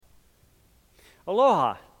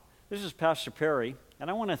Aloha, this is Pastor Perry, and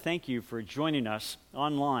I want to thank you for joining us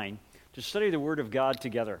online to study the Word of God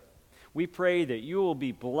together. We pray that you will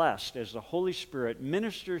be blessed as the Holy Spirit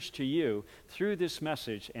ministers to you through this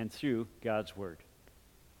message and through God's Word.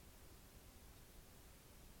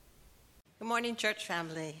 Good morning, church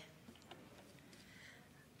family.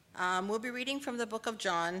 We'll be reading from the book of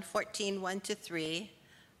John 14, 1-3.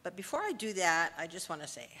 But before I do that, I just want to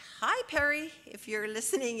say, hi, Perry, if you're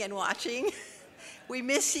listening and watching. We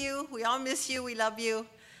miss you. We all miss you. We love you.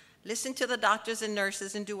 Listen to the doctors and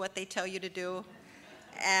nurses and do what they tell you to do.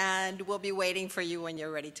 And we'll be waiting for you when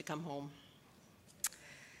you're ready to come home.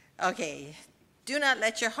 Okay. Do not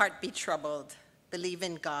let your heart be troubled. Believe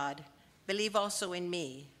in God. Believe also in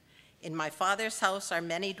me. In my Father's house are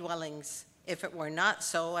many dwellings. If it were not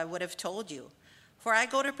so, I would have told you. For I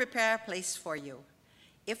go to prepare a place for you.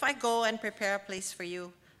 If I go and prepare a place for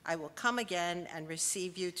you, I will come again and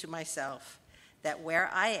receive you to myself, that where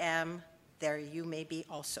I am, there you may be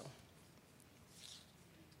also.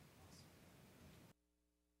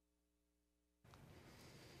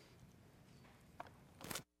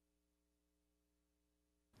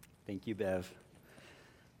 Thank you, Bev,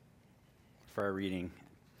 for our reading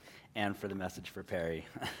and for the message for Perry.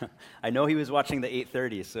 I know he was watching the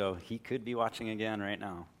 8:30, so he could be watching again right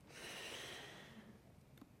now.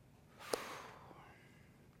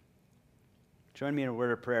 Join me in a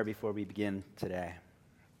word of prayer before we begin today.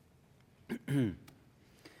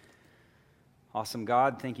 Awesome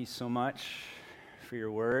God, thank you so much for your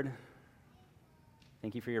word.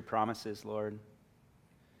 Thank you for your promises, Lord.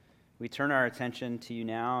 We turn our attention to you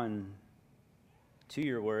now and to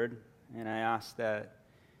your word, and I ask that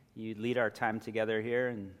you'd lead our time together here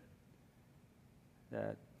and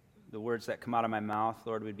that the words that come out of my mouth,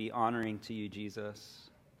 Lord, would be honoring to you, Jesus,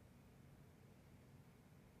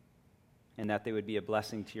 and that they would be a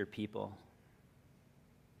blessing to your people.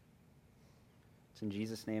 It's in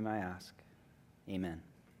Jesus' name I ask. Amen.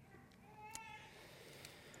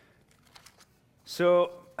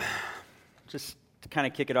 So, just to kind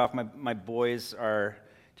of kick it off, my boys are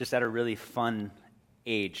just at a really fun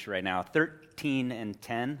age right now, 13 and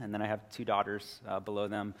 10, and then I have two daughters below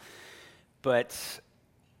them. But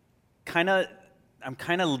I'm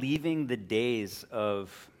kind of leaving the days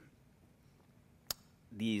of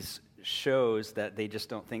these shows that they just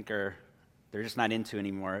don't think they're just not into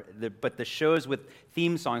anymore. But the shows with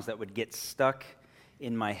theme songs that would get stuck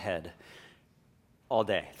in my head all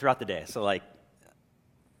day, throughout the day. So like,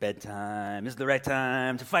 bedtime is the right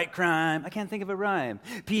time to fight crime. I can't think of a rhyme.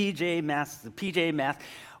 PJ Masks.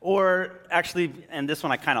 Or actually, and this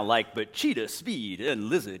one I kind of like, but cheetah speed and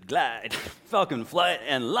lizard glide, falcon flight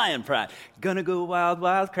and lion pride. Gonna go wild,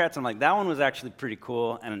 wild cats. I'm like, that one was actually pretty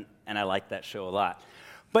cool, and I like that show a lot.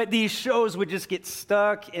 But these shows would just get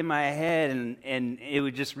stuck in my head, and it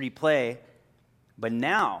would just replay. But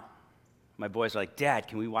now, my boys are like, Dad,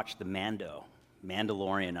 can we watch the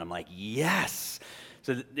Mandalorian? I'm like, yes!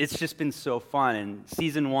 So it's just been so fun. And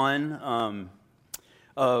season 1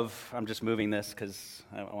 I'm just moving this because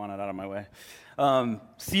I want it out of my way.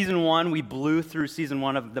 Season 1, we blew through season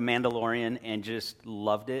 1 of The Mandalorian and just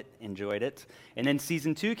loved it, enjoyed it. And then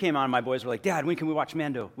season 2 came on, and my boys were like, Dad, when can we watch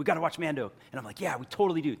Mando? We got to watch Mando. And I'm like, yeah, we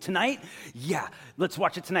totally do. Tonight? Yeah, let's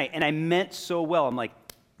watch it tonight. And I meant so well. I'm like,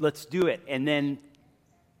 let's do it. And then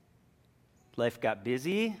life got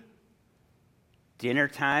busy. Dinner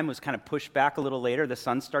time was kind of pushed back a little later. The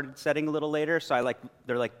sun started setting a little later. So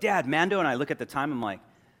they're like, Dad, Mando. And I look at the time. I'm like,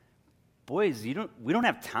 boys, we don't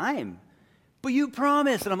have time. But you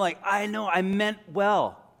promised. And I'm like, I know, I meant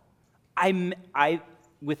well. I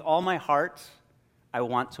with all my heart, I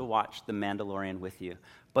want to watch The Mandalorian with you.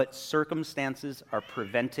 But circumstances are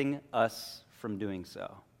preventing us from doing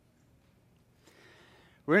so.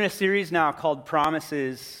 We're in a series now called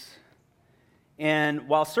Promises. And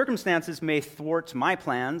while circumstances may thwart my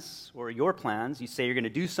plans or your plans, you say you're going to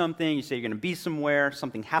do something, you say you're going to be somewhere,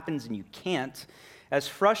 something happens and you can't, as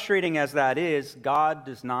frustrating as that is, God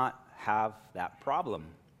does not have that problem.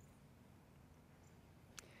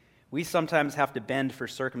 We sometimes have to bend for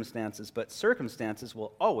circumstances, but circumstances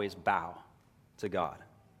will always bow to God.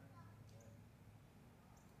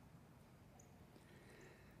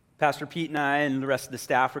 Pastor Pete and I and the rest of the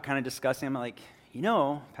staff were kind of discussing, I'm like,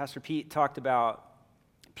 Pastor Pete talked about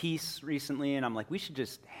peace recently, and I'm like, we should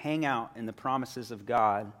just hang out in the promises of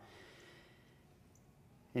God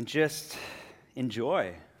and just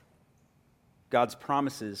enjoy God's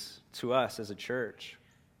promises to us as a church.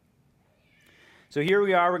 So here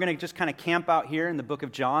we are. We're going to just kind of camp out here in the book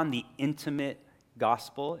of John, the intimate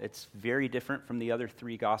gospel. It's very different from the other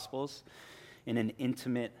 3 gospels in an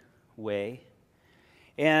intimate way.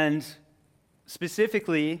 And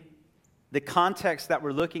Specifically, the context that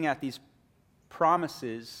we're looking at these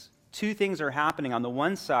promises, two things are happening. On the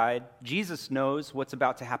one side, Jesus knows what's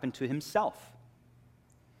about to happen to himself.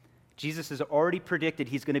 Jesus has already predicted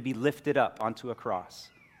he's going to be lifted up onto a cross.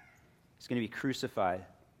 He's going to be crucified.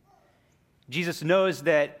 Jesus knows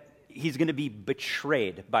that he's going to be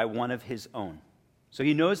betrayed by one of his own. So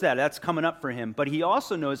he knows that. That's coming up for him. But he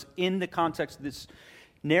also knows, in the context of this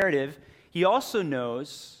narrative, he also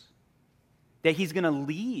knows that he's going to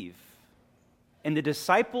leave. And the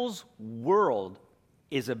disciples' world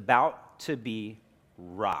is about to be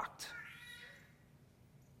rocked.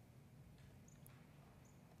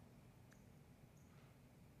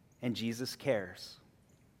 And Jesus cares.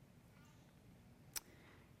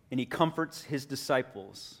 And he comforts his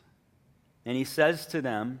disciples. And he says to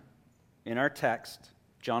them in our text,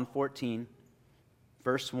 John 14,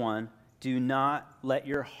 verse 1, "Do not let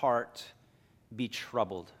your heart be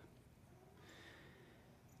troubled."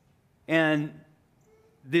 And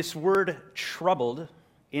this word troubled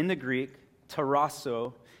in the Greek,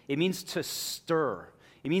 tarasso, it means to stir.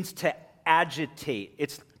 It means to agitate.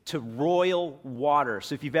 It's to roil water.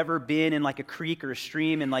 So if you've ever been in like a creek or a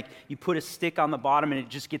stream and like you put a stick on the bottom and it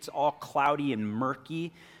just gets all cloudy and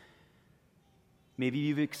murky, maybe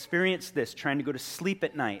you've experienced this trying to go to sleep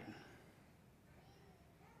at night.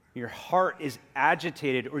 Your heart is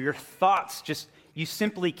agitated, or your thoughts you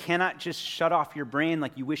simply cannot just shut off your brain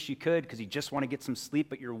like you wish you could because you just want to get some sleep,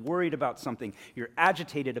 but you're worried about something. You're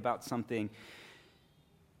agitated about something.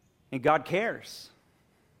 And God cares.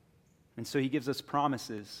 And so he gives us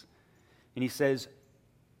promises. And he says,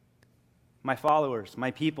 my followers,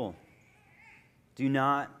 my people, do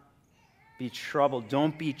not be troubled.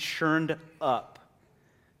 Don't be churned up,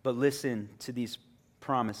 but listen to these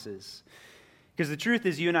promises. Because the truth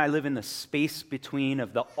is, you and I live in the space between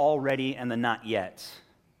of the already and the not yet.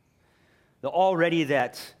 The already,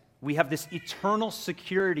 that we have this eternal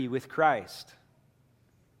security with Christ.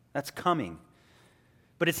 That's coming.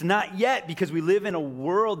 But it's not yet, because we live in a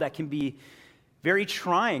world that can be very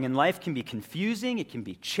trying, and life can be confusing, it can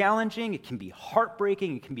be challenging, it can be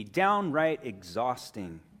heartbreaking, it can be downright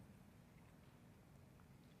exhausting.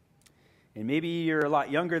 And maybe you're a lot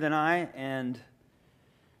younger than I, and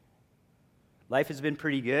life has been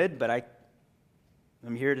pretty good, but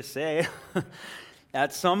I'm here to say,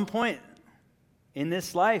 at some point in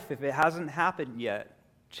this life, if it hasn't happened yet,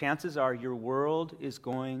 chances are your world is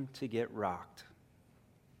going to get rocked.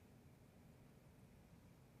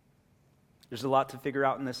 There's a lot to figure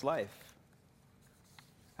out in this life.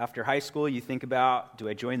 After high school, you think about, do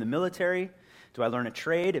I join the military? Do I learn a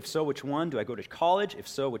trade? If so, which one? Do I go to college? If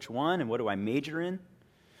so, which one? And what do I major in?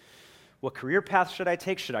 What career path should I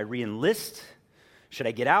take? Should I re-enlist? Should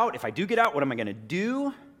I get out? If I do get out, what am I going to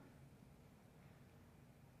do?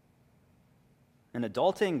 And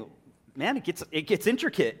adulting, man, it gets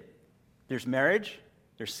intricate. There's marriage,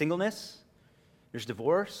 there's singleness, there's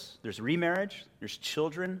divorce, there's remarriage, there's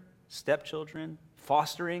children, stepchildren,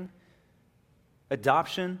 fostering,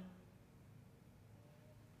 adoption.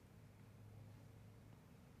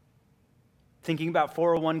 Thinking about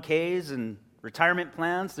 401ks and retirement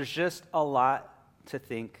plans, there's just a lot to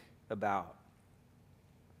think about.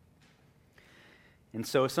 And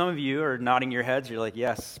so some of you are nodding your heads. You're like,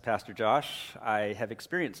 yes, Pastor Josh, I have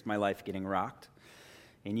experienced my life getting rocked.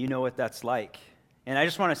 And you know what that's like. And I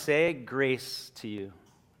just want to say grace to you.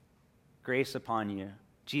 Grace upon you.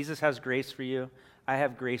 Jesus has grace for you. I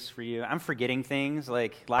have grace for you. I'm forgetting things.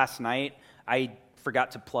 Like last night, I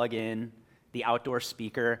forgot to plug in the outdoor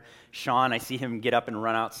speaker. Sean, I see him get up and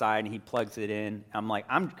run outside, and he plugs it in. I'm like,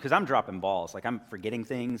 because I'm dropping balls. Like, I'm forgetting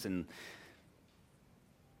things, and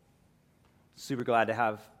super glad to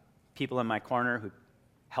have people in my corner who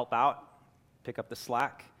help out, pick up the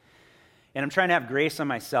slack. And I'm trying to have grace on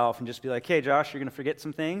myself and just be like, hey, Josh, you're going to forget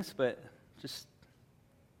some things, but just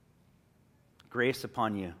grace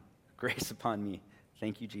upon you, grace upon me.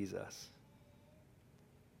 Thank you, Jesus.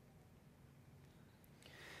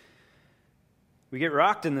 We get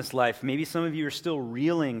rocked in this life. Maybe some of you are still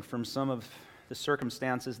reeling from some of the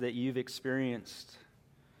circumstances that you've experienced.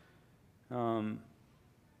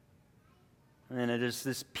 And it is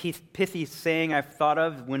this pithy saying I've thought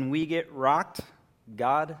of: when we get rocked,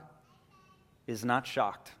 God is not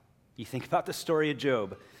shocked. You think about the story of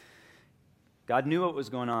Job. God knew what was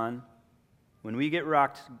going on. When we get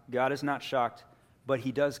rocked, God is not shocked, but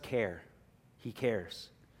he does care. He cares.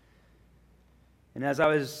 And as I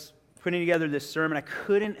was putting together this sermon, I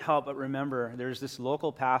couldn't help but remember there's this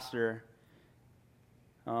local pastor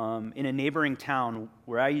in a neighboring town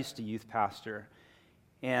where I used to youth pastor.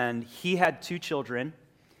 And he had 2 children,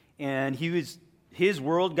 and he was his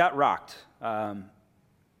world got rocked.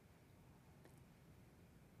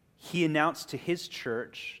 He announced to his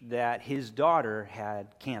church that his daughter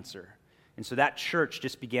had cancer. And so that church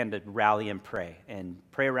just began to rally and pray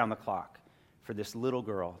around the clock for this little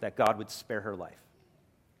girl, that God would spare her life.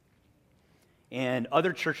 And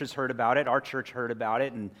other churches heard about it. Our church heard about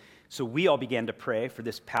it. And so we all began to pray for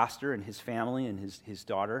this pastor and his family and his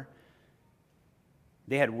daughter.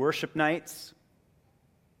 They had worship nights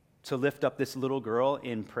to lift up this little girl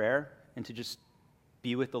in prayer and to just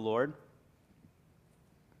be with the Lord.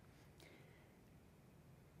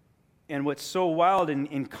 And what's so wild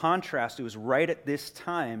in contrast, it was right at this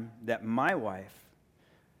time that my wife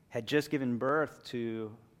had just given birth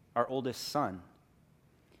to our oldest son.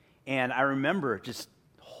 And I remember just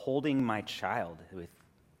holding my child with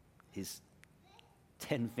his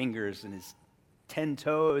 10 fingers and his 10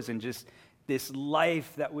 toes and just this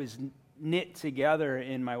life that was knit together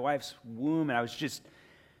in my wife's womb. And I was just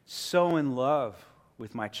so in love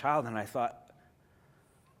with my child. And I thought,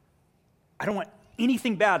 I don't want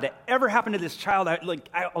anything bad to ever happen to this child.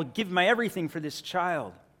 I'll give my everything for this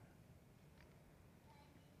child.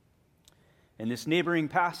 And this neighboring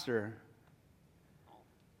pastor,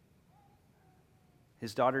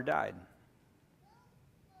 his daughter died.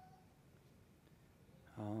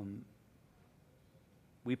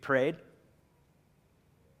 We prayed,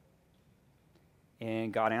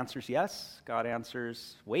 and God answers yes, God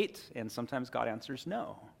answers wait, and sometimes God answers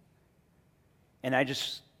no. And I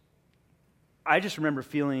just remember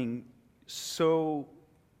feeling so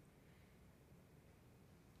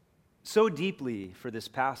deeply for this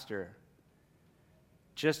pastor,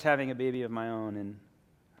 just having a baby of my own and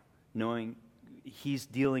knowing he's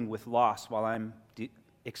dealing with loss while I'm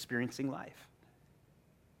experiencing life.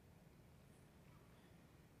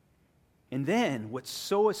 And then what's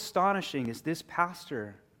so astonishing is this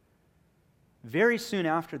pastor, very soon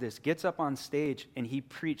after this, gets up on stage and he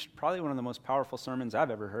preached probably one of the most powerful sermons I've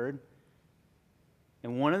ever heard.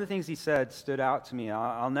 And one of the things he said stood out to me.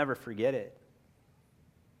 I'll never forget it.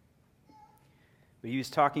 But he was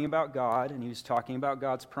talking about God, and he was talking about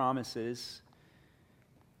God's promises.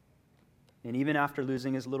 And even after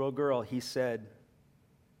losing his little girl, he said,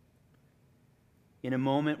 in a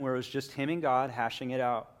moment where it was just him and God hashing it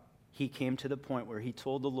out, he came to the point where he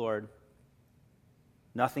told the Lord,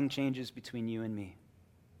 nothing changes between you and me.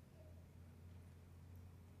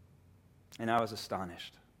 And I was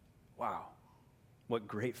astonished. Wow, what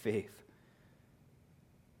great faith.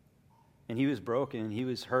 And he was broken, he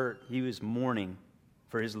was hurt, he was mourning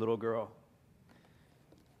for his little girl.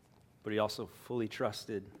 But he also fully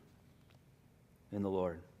trusted in the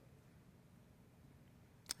Lord.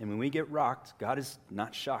 And when we get rocked, God is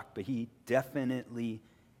not shocked, but he definitely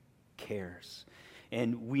cares.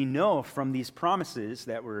 And we know from these promises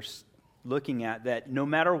that we're looking at that no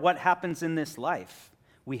matter what happens in this life,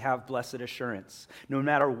 we have blessed assurance. No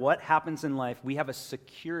matter what happens in life, we have a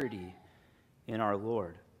security in our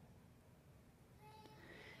Lord.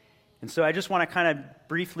 And so I just want to kind of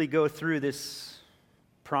briefly go through this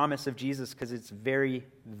promise of Jesus because it's very,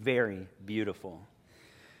 very beautiful.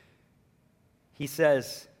 He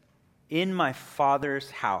says, in my Father's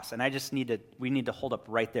house, and we need to hold up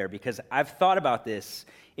right there because I've thought about this.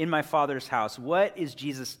 In my Father's house, what is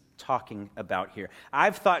Jesus talking about here?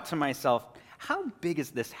 I've thought to myself, how big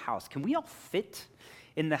is this house? Can we all fit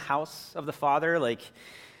in the house of the Father?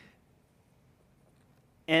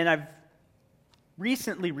 And I've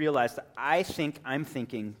recently realized that I think I'm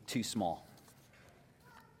thinking too small.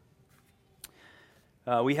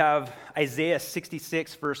 We have Isaiah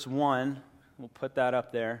 66, verse 1. We'll put that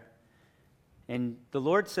up there. And the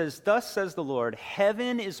Lord says, thus says the Lord,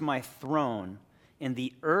 heaven is my throne, and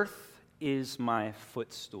the earth is my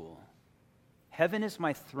footstool. Heaven is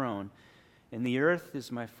my throne, and the earth is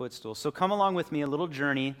my footstool. So come along with me a little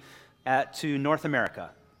journey to North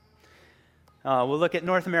America. We'll look at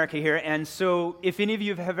North America here. And so if any of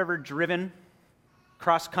you have ever driven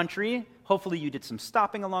cross-country, hopefully you did some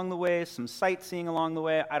stopping along the way, some sightseeing along the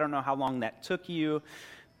way. I don't know how long that took you,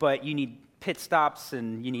 but you need pit stops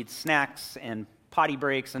and you need snacks and potty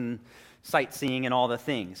breaks and sightseeing and all the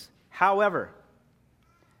things. However,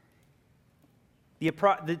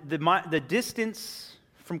 the distance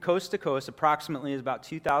from coast to coast approximately is about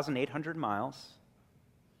 2,800 miles.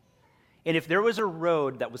 And if there was a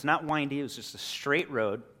road that was not windy, it was just a straight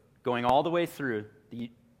road going all the way through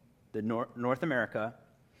the North America,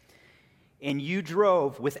 and you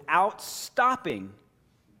drove without stopping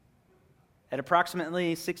at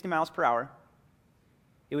approximately 60 miles per hour,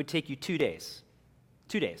 it would take you 2 days.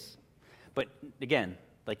 2 days. But again,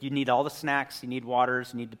 Like, you need all the snacks, you need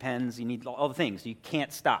waters, you need Depends, you need all the things. You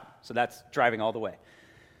can't stop. So that's driving all the way.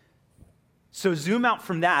 So zoom out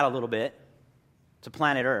from that a little bit to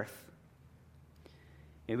planet Earth.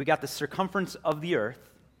 And we got the circumference of the Earth.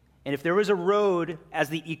 And if there was a road as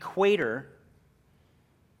the equator,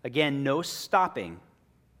 again, no stopping.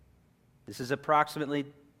 This is approximately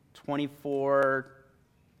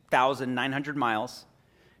 24,900 miles.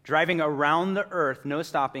 Driving around the Earth, no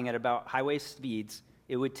stopping at about highway speeds,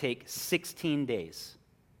 it would take 16 days.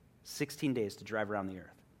 16 days to drive around the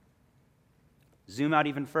Earth. Zoom out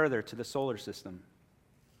even further to the solar system,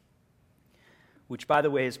 which, by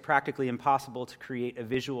the way, is practically impossible to create a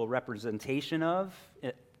visual representation of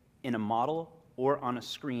in a model or on a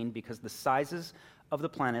screen because the sizes of the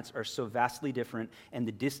planets are so vastly different and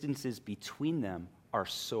the distances between them are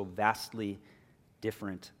so vastly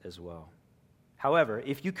different as well. However,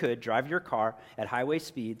 if you could drive your car at highway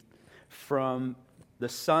speed from the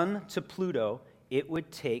sun to Pluto, it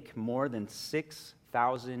would take more than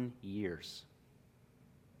 6,000 years.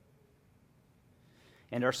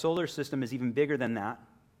 And our solar system is even bigger than that.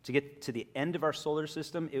 To get to the end of our solar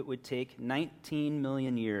system, it would take 19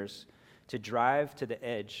 million years to drive to the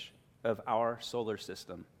edge of our solar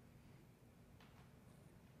system,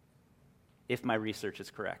 if my research is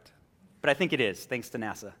correct. But I think it is, thanks to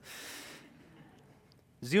NASA.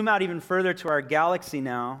 Zoom out even further to our galaxy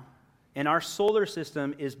now, and our solar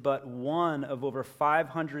system is but one of over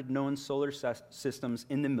 500 known solar systems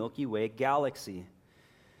in the Milky Way galaxy.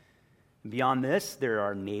 Beyond this, there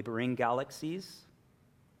are neighboring galaxies.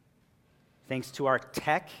 Thanks to our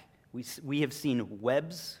tech, we have seen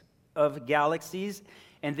webs of galaxies,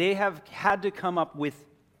 and they have had to come up with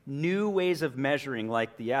new ways of measuring,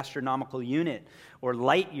 like the astronomical unit or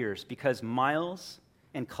light years, because miles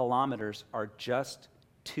and kilometers are just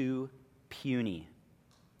too puny.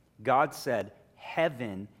 God said,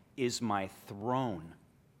 "Heaven is my throne."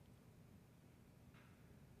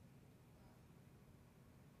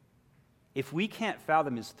 If we can't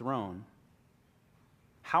fathom his throne,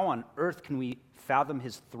 how on earth can we fathom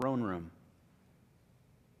his throne room?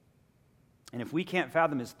 And if we can't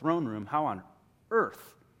fathom his throne room, how on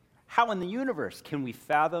earth, how in the universe can we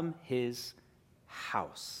fathom his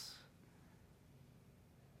house?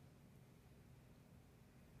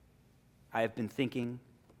 I have been thinking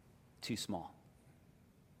too small.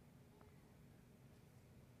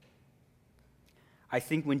 I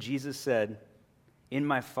think when Jesus said, "In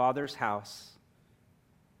my Father's house,"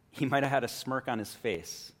 he might have had a smirk on his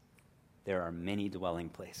face. There are many dwelling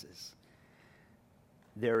places.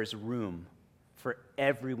 There is room for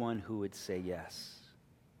everyone who would say yes.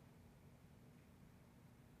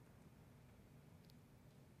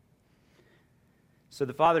 So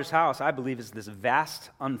the Father's house, I believe, is this vast,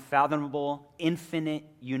 unfathomable, infinite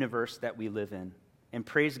universe that we live in. And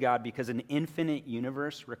praise God, because an infinite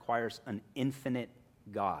universe requires an infinite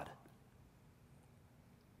God.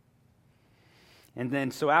 And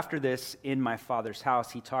then, so after this, in my Father's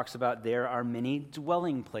house, he talks about there are many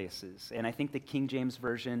dwelling places. And I think the King James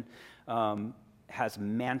Version has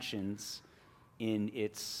mansions in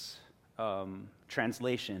its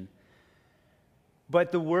translation.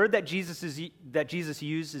 But the word that Jesus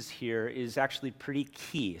uses here is actually pretty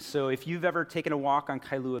key. So if you've ever taken a walk on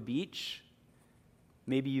Kailua Beach,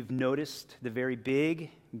 maybe you've noticed the very big,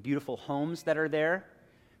 beautiful homes that are there.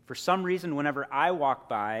 For some reason, whenever I walk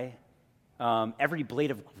by, every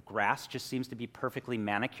blade of grass just seems to be perfectly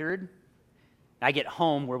manicured. I get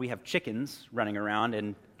home where we have chickens running around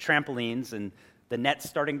and trampolines and the net's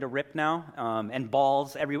starting to rip now, and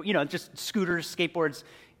balls everywhere, just scooters, skateboards.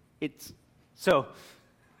 So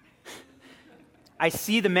I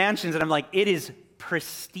see the mansions and I'm like, it is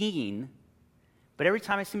pristine, but every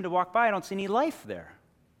time I seem to walk by, I don't see any life there.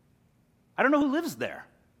 I don't know who lives there.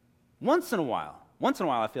 Once in a while,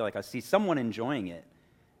 I feel like I see someone enjoying it.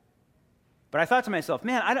 But I thought to myself,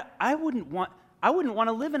 man, I wouldn't want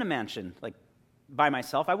to live in a mansion like by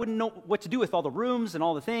myself. I wouldn't know what to do with all the rooms and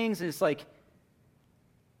all the things. And it's like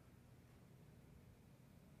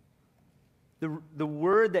the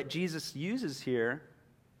word that Jesus uses here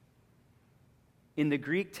in the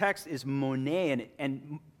Greek text is monē,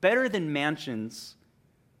 and better than mansions,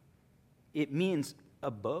 it means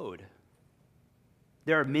abode.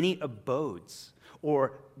 There are many abodes,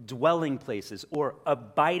 or dwelling places, or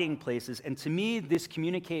abiding places. And to me, this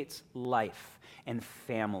communicates life and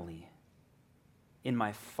family in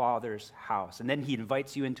my Father's house. And then he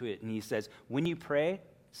invites you into it, and he says, when you pray,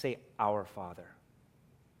 say, "Our Father."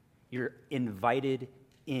 You're invited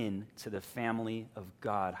in to the family of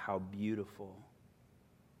God. How beautiful.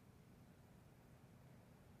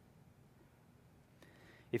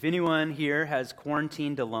 If anyone here has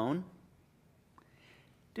quarantined alone,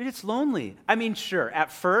 dude, it's lonely. I mean, sure,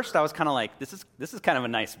 at first I was kind of like, this is kind of a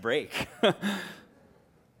nice break.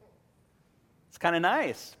 It's kind of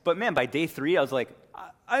nice. But man, by day 3, I was like,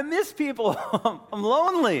 I miss people. I'm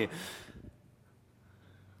lonely.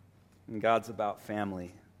 And God's about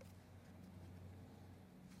family.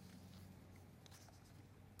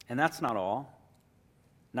 And that's not all.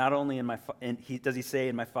 Not only does he say,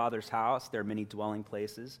 in my Father's house, there are many dwelling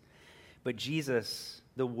places, but Jesus,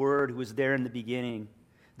 the Word who was there in the beginning,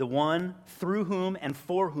 the one through whom and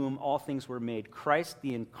for whom all things were made, Christ,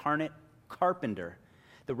 the incarnate carpenter,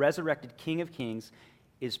 the resurrected King of Kings,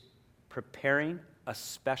 is preparing a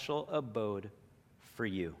special abode for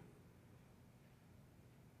you.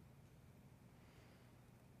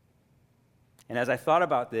 And as I thought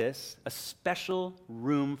about this, a special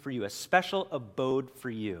room for you, a special abode for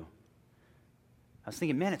you, I was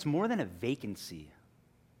thinking, man, it's more than a vacancy.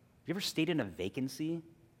 Have you ever stayed in a vacancy?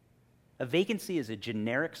 A vacancy is a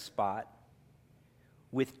generic spot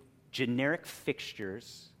with generic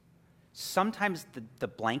fixtures. Sometimes the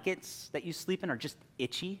blankets that you sleep in are just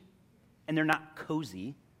itchy, and they're not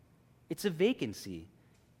cozy. It's a vacancy.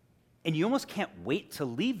 And you almost can't wait to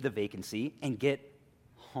leave the vacancy and get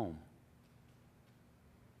home.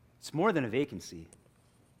 It's more than a vacancy.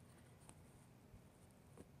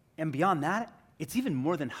 And beyond that, it's even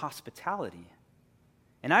more than hospitality.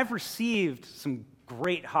 And I've received some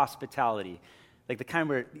great hospitality, like the kind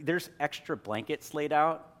where there's extra blankets laid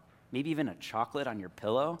out, maybe even a chocolate on your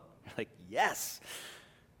pillow. You're like, yes.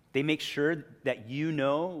 They make sure that you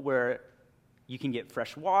know where you can get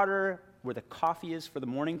fresh water, where the coffee is for the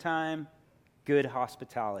morning time. Good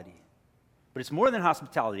hospitality. But it's more than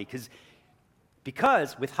hospitality,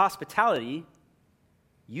 because with hospitality,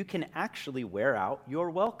 you can actually wear out your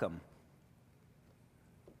welcome.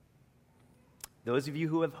 Those of you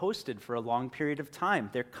who have hosted for a long period of time,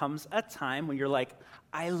 there comes a time when you're like,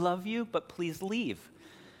 I love you, but please leave.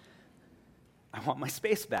 I want my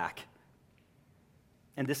space back.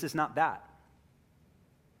 And this is not that.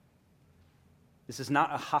 This is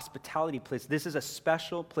not a hospitality place. This is a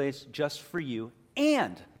special place just for you.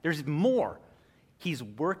 And there's more. He's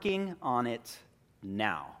working on it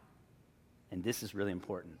now. And this is really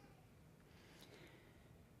important.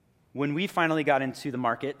 When we finally got into the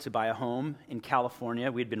market to buy a home in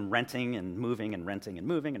California, we'd been renting and moving and renting and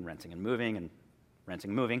moving and renting and moving and renting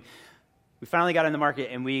and moving. We finally got in the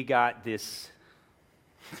market and we got this,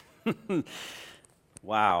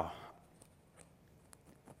 wow.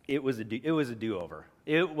 It was a do-over.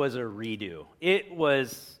 It was a redo. It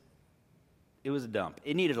was a dump.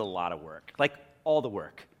 It needed a lot of work, like all the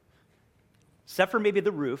work. Except for maybe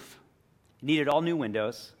the roof. It needed all new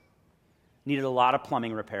windows. Needed a lot of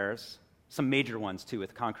plumbing repairs, some major ones too,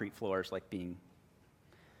 with concrete floors like being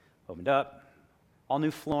opened up. All new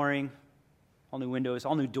flooring, all new windows,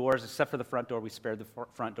 all new doors, except for the front door. We spared the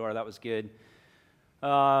front door. That was good.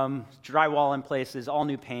 Drywall in places, all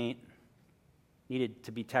new paint. Needed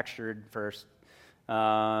to be textured first.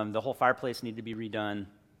 The whole fireplace needed to be redone.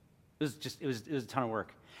 It was a ton of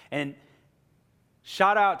work. And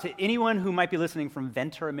shout out to anyone who might be listening from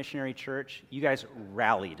Ventura Missionary Church. You guys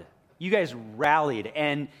rallied.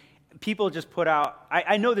 And people just put out,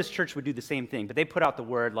 I know this church would do the same thing, but they put out the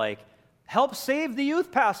word like, help save the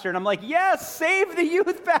youth pastor. And I'm like, yes, save the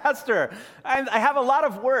youth pastor. I have a lot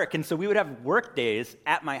of work. And so we would have work days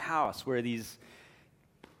at my house where these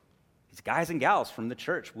guys and gals from the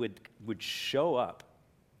church would show up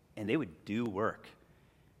and they would do work.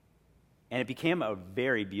 And it became a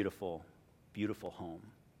very beautiful, beautiful home.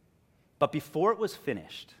 But before it was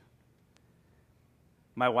finished,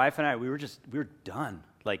 my wife and I, we were done.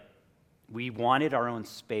 Like, we wanted our own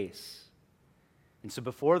space. And so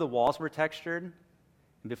before the walls were textured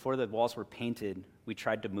and before the walls were painted, we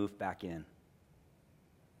tried to move back in.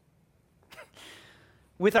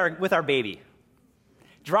 with our baby.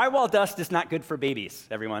 Drywall dust is not good for babies,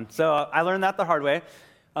 everyone. So I learned that the hard way.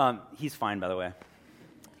 He's fine, by the way.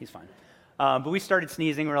 He's fine. But we started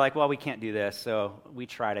sneezing. We were like, well, we can't do this. So we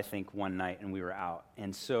tried, I think, one night, and we were out.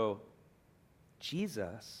 And so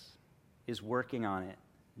Jesus is working on it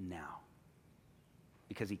now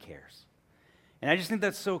because he cares. And I just think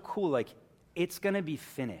that's so cool. Like, it's going to be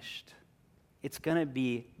finished. It's going to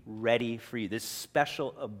be ready for you, this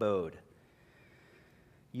special abode.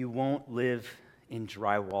 You won't live in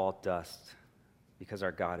drywall dust because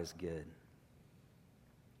our God is good.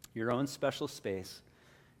 Your own special space,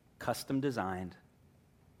 custom designed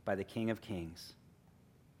by the King of Kings.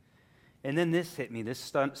 And then this hit me.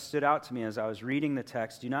 This stood out to me as I was reading the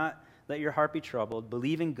text. Do not let your heart be troubled.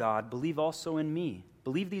 Believe in God. Believe also in me.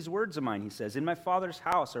 Believe these words of mine, he says. In my Father's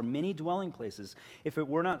house are many dwelling places. If it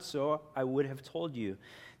were not so, I would have told you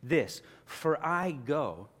this. For I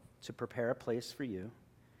go to prepare a place for you.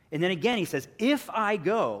 And then again he says, if I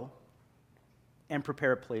go and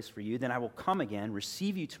prepare a place for you, then I will come again,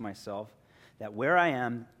 receive you to myself, that where I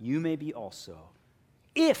am, you may be also.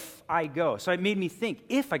 If I go. So it made me think,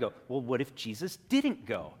 if I go, well, what if Jesus didn't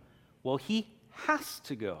go? Well, he has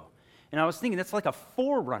to go. And I was thinking, that's like a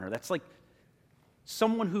forerunner. That's like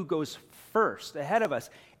someone who goes first, ahead of us.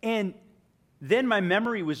 And then my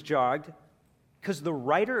memory was jogged because the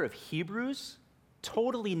writer of Hebrews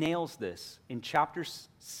totally nails this in chapter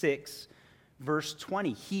 6, verse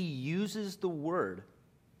 20. He uses the word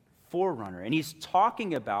forerunner, and he's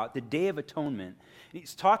talking about the Day of Atonement.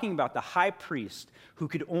 He's talking about the high priest who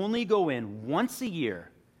could only go in once a year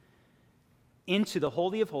into the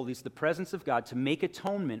Holy of Holies, the presence of God, to make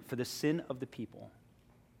atonement for the sin of the people.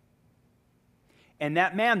 And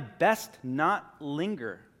that man best not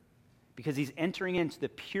linger, because he's entering into the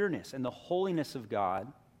pureness and the holiness of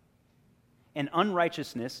God, and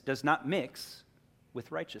unrighteousness does not mix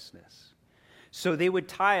with righteousness. So they would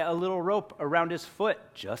tie a little rope around his foot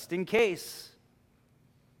just in case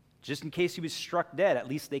he was struck dead. At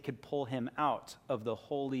least they could pull him out of the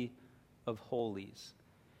Holy of Holies.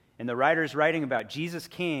 And the writer is writing about Jesus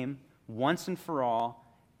came once and for all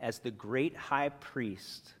as the great high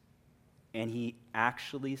priest. And he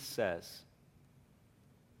actually says,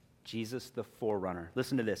 Jesus the forerunner.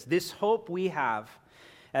 Listen to this. This hope we have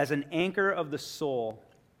as an anchor of the soul,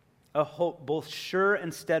 a hope both sure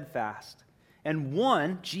and steadfast, and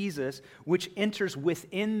one, Jesus, which enters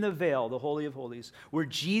within the veil, the Holy of Holies, where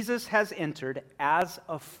Jesus has entered as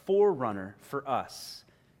a forerunner for us,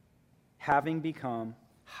 having become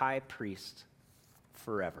high priest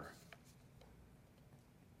forever.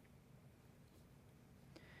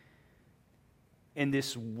 And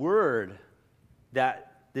this word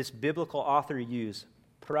that this biblical author used,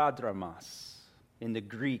 paradramas, in the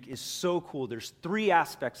Greek is so cool. There's 3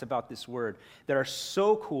 aspects about this word that are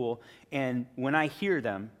so cool, and when I hear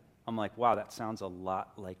them, I'm like, wow, that sounds a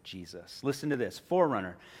lot like Jesus. Listen to this,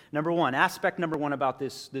 forerunner. Aspect number one about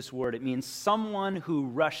this word, it means someone who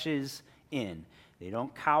rushes in. They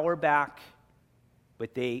don't cower back,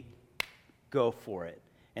 but they go for it.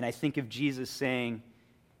 And I think of Jesus saying,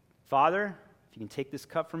 Father, if you can take this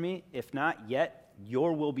cup from me, if not, yet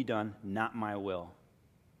your will be done, not my will.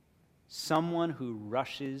 Someone who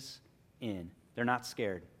rushes in. They're not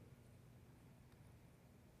scared.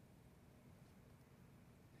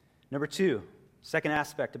 Number 2, second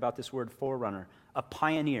aspect about this word forerunner, a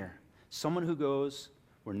pioneer. Someone who goes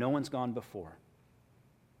where no one's gone before.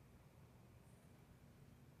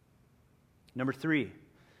 Number 3,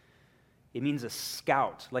 it means a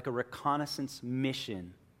scout, like a reconnaissance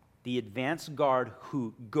mission. The advance guard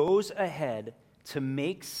who goes ahead to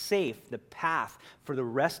make safe the path for the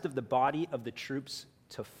rest of the body of the troops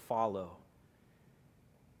to follow.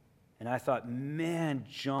 And I thought, man,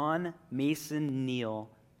 John Mason Neal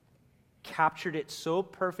captured it so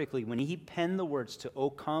perfectly when he penned the words to O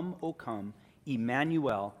come,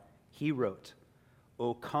 Emmanuel. He wrote,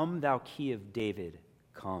 O come, thou key of David,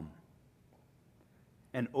 come.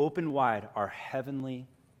 And open wide our heavenly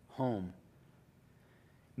home.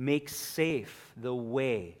 Make safe the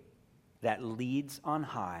way that leads on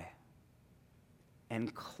high,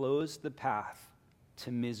 and close the path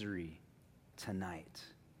to misery tonight.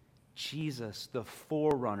 Jesus, the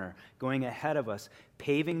forerunner, going ahead of us,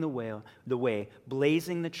 paving the way,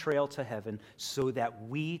 blazing the trail to heaven, so that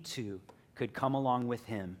we too could come along with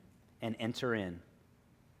him and enter in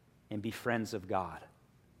and be friends of God.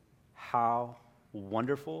 How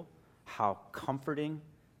wonderful, how comforting,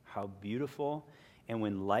 how beautiful. And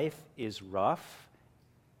when life is rough,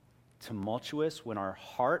 tumultuous, when our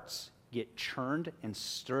hearts get churned and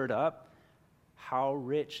stirred up, how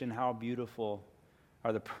rich and how beautiful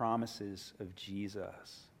are the promises of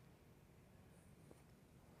Jesus.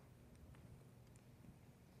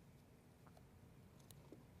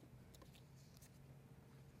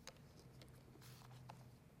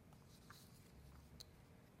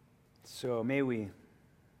 So may we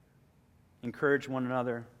encourage one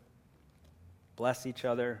another, bless each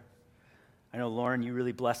other. I know, Lauren, you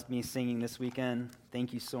really blessed me singing this weekend.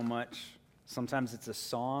 Thank you so much. Sometimes it's a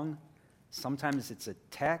song. Sometimes it's a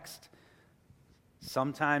text.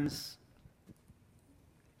 Sometimes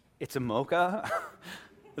it's a mocha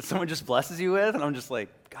that someone just blesses you with. And I'm just like,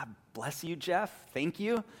 God bless you, Jeff. Thank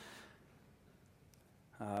you.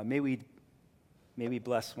 May we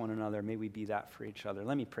bless one another. May we be that for each other.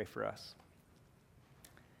 Let me pray for us.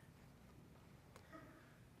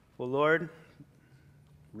 Well, Lord,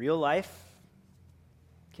 real life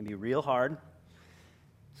can be real hard.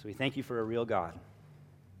 So we thank you for a real God.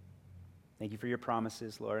 Thank you for your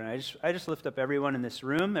promises, Lord. And I just lift up everyone in this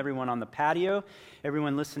room, everyone on the patio,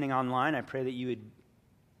 everyone listening online. I pray that you would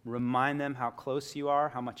remind them how close you are,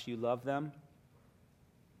 how much you love them.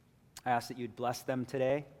 I ask that you'd bless them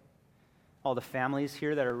today. All the families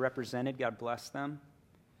here that are represented, God bless them.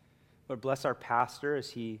 Lord, bless our pastor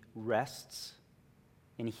as he rests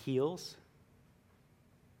and heals.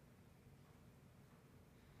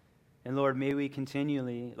 And Lord, may we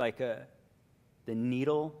continually, like the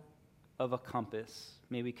needle of a compass,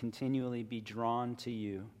 may we continually be drawn to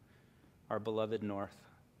you, our beloved North.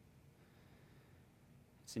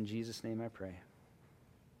 It's in Jesus' name I pray.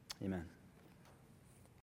 Amen.